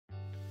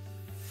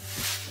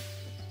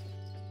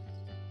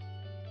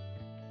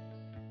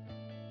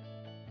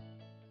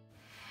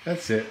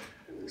That's it.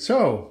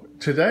 So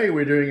today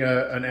we're doing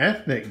an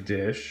ethnic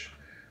dish.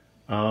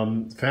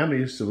 Family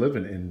used to live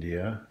in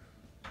India.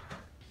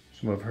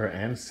 Some of her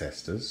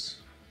ancestors,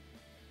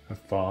 her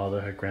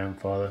father, her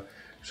grandfather.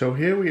 So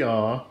here we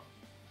are.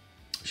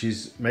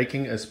 She's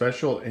making a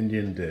special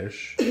Indian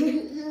dish,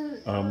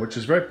 which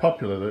is very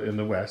popular in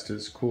the West.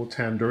 It's called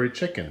tandoori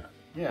chicken.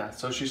 Yeah,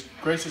 so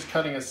Grace is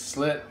cutting a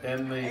slit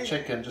in the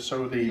chicken just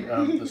so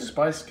the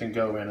spice can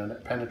go in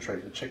and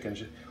penetrate the chicken.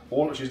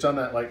 She's done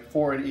that like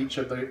 4 in each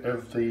of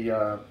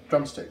the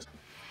drumsticks.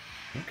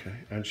 Okay,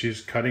 and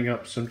she's cutting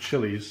up some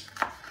chilies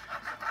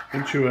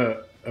into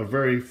a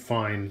very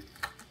fine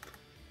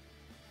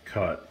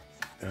cut.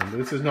 And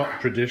this is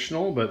not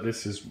traditional, but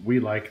we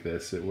like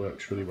this. It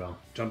works really well.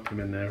 Dump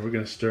them in there. We're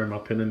going to stir them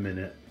up in a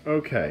minute.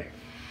 Okay.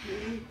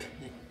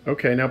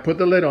 Okay, now put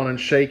the lid on and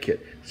shake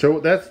it.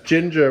 So that's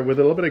ginger with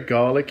a little bit of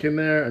garlic in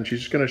there, and she's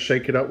just going to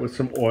shake it up with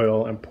some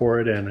oil and pour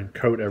it in and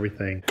coat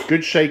everything.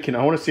 Good shaking.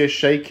 I want to see a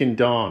shaking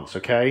dance,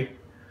 okay?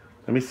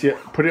 Let me see it.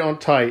 Put it on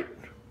tight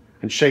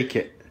and shake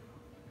it.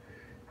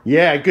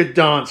 Yeah, good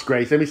dance,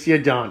 Grace. Let me see a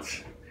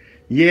dance.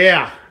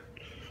 Yeah.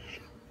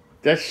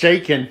 That's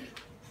shaking.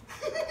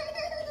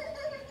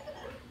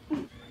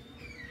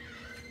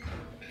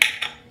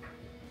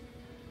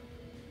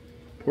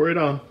 Pour it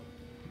on.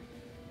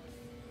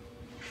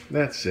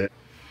 That's it.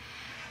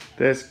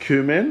 There's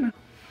cumin.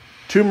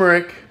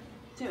 Turmeric.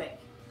 Turmeric.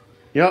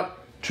 Yep,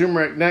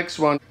 turmeric. Next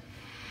one.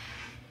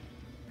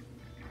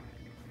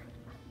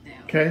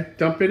 Okay,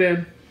 dump it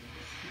in.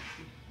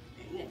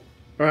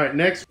 Alright,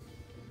 next.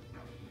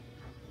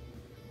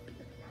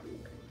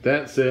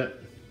 That's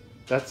it.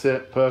 That's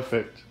it.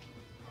 Perfect.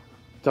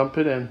 Dump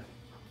it in.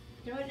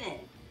 Throw it in.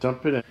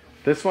 Dump it in.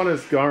 This one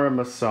is garam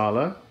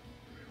masala.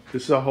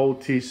 This is a whole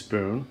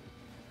teaspoon.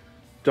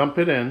 Dump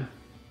it in.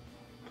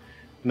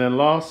 And then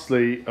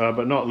lastly,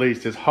 but not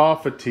least, is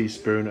half a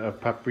teaspoon of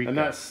paprika. And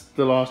that's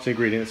the last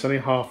ingredient. It's only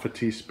half a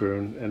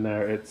teaspoon in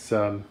there. It's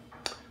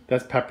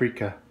that's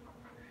paprika.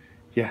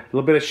 Yeah, a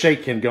little bit of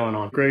shaking going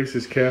on. Grace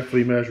is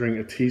carefully measuring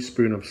a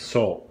teaspoon of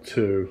salt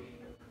too.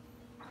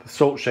 The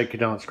salt shaker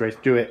dance, Grace.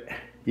 Do it.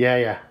 Yeah,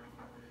 yeah.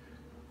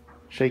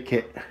 Shake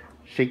it.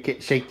 Shake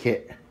it, shake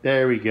it.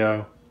 There we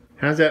go.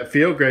 How's that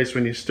feel, Grace,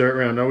 when you stir it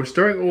around? Now we're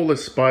stirring all the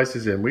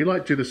spices in. We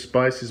like to do the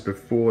spices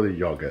before the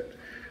yogurt.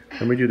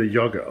 And we do the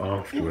yogurt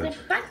afterwards.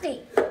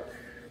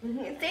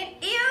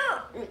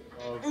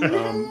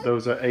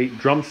 Those are 8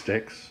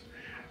 drumsticks.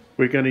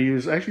 We're going to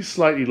use actually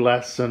slightly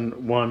less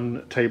than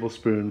 1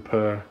 tablespoon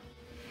per.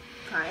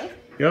 5.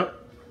 Yep.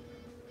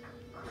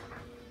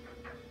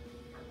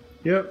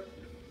 Yep.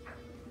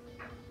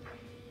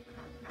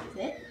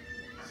 6.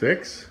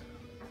 6.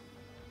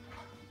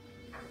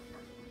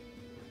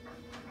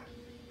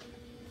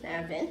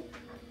 7.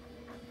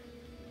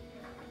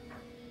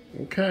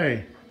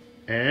 Okay.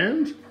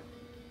 And?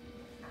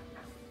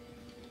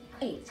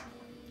 8.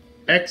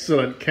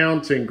 Excellent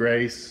counting,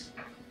 Grace.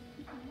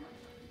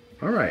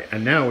 All right,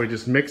 and now we're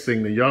just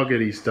mixing the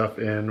yogurty stuff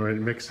in. We're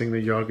mixing the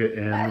yogurt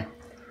in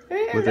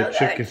with the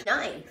chicken.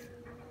 9.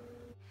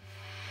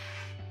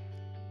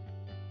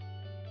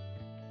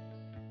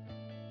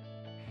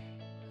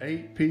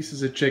 Eight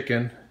pieces of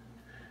chicken,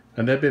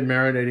 and they've been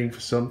marinating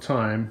for some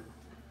time,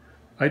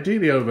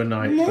 ideally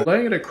overnight, but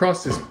laying it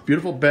across this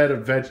beautiful bed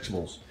of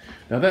vegetables.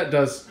 Now that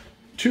does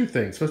 2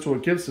 things. First of all,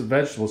 it gives the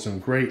vegetables some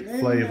great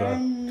flavor,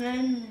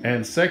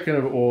 and second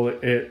of all,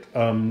 it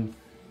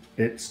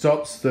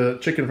stops the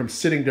chicken from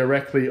sitting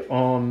directly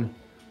on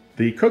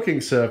the cooking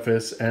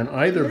surface and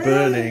either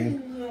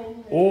burning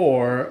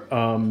or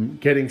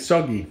getting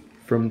soggy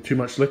from too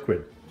much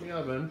liquid. In the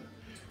oven.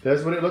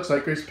 There's what it looks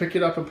like. Grace, pick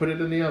it up and put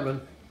it in the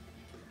oven.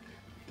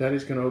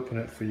 Daddy's going to open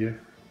it for you.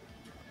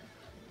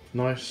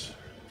 Nice.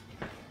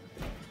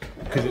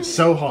 Because it's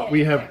so hot.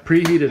 We have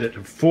preheated it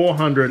to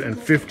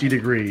 450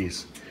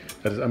 degrees.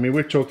 That is, I mean,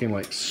 we're talking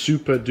like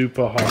super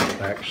duper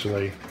hot,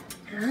 actually.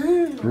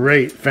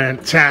 Great.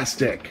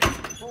 Fantastic.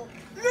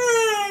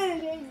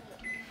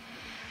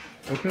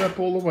 Open it up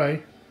all the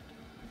way.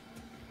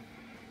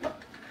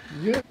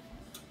 Yeah.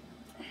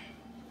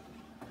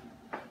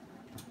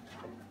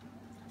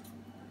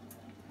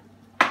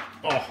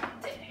 Oh.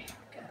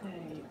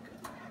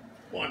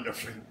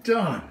 Wonderfully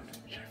done.